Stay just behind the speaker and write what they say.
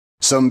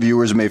Some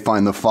viewers may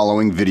find the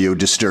following video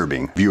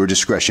disturbing. Viewer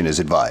discretion is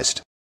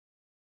advised.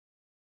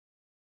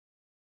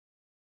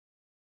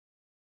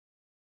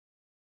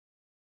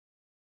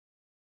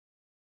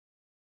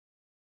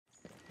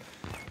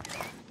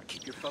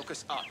 Keep your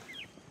focus up.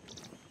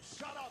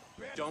 Shut up,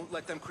 bitch. Don't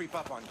let them creep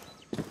up on you.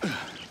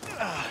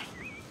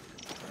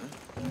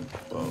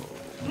 Whoa.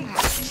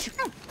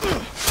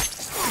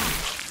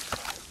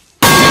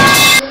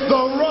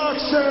 The Rock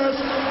says,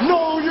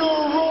 know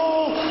your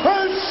role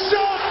and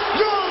shut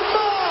your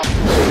mouth!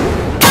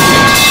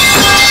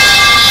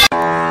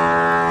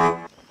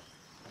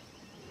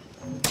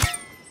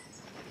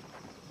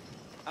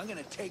 I'm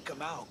gonna take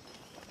him out.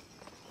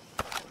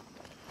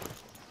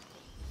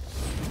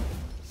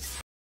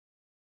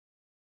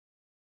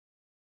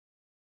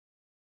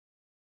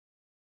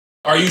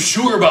 Are you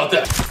sure about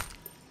that?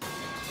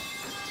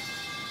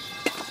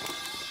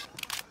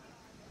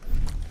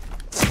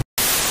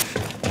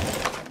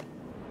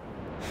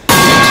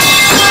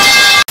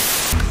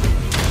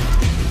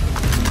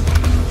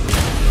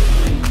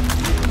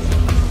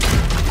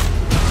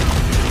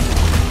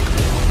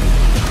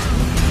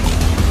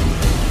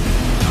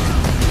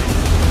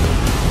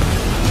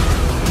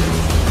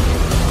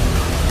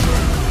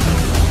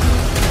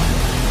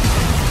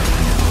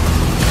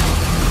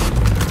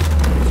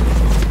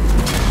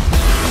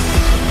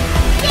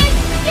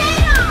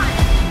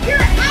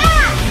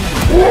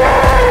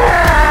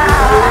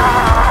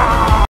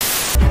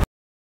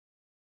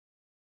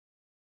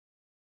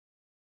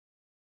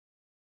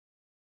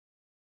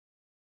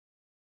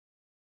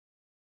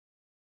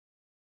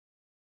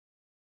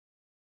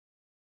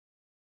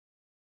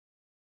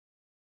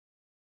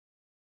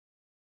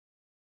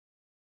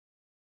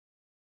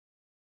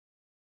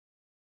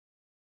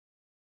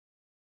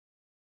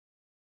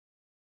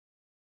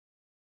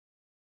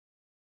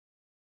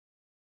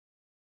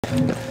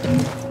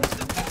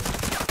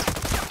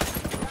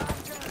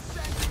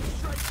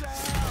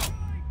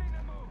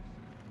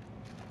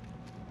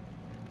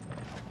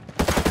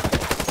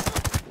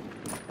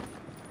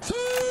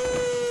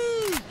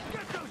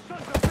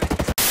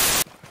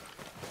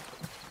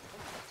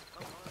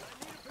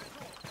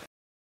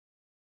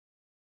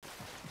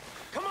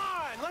 Come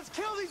on, let's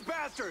kill these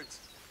bastards!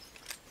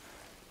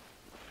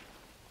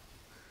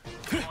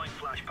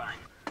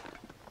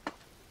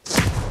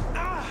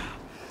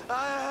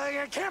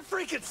 I can't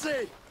freaking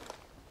see!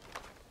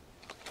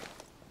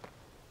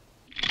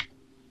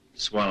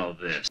 Swallow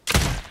this.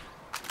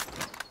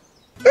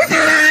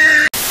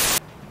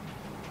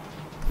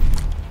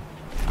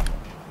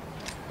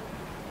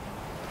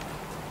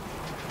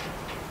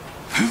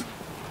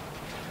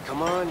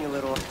 Come on, you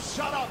little...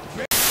 Shut up,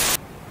 bitch!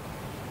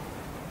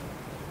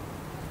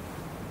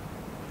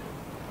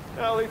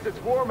 Well, at least it's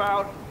warm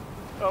out.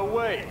 Oh,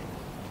 wait.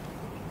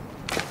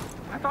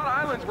 I thought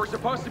islands were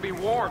supposed to be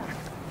warm.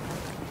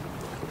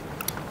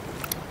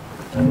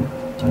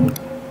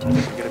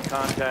 Negative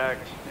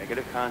contact,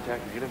 negative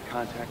contact, negative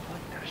contact.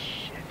 What the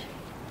shit?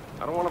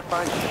 I don't want to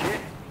find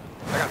shit.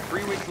 I got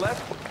 3 weeks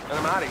left, and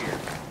I'm out of here.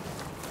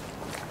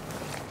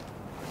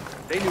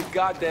 They knew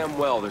goddamn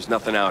well there's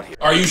nothing out here.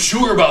 Are you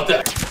sure about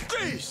that?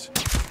 Jeez!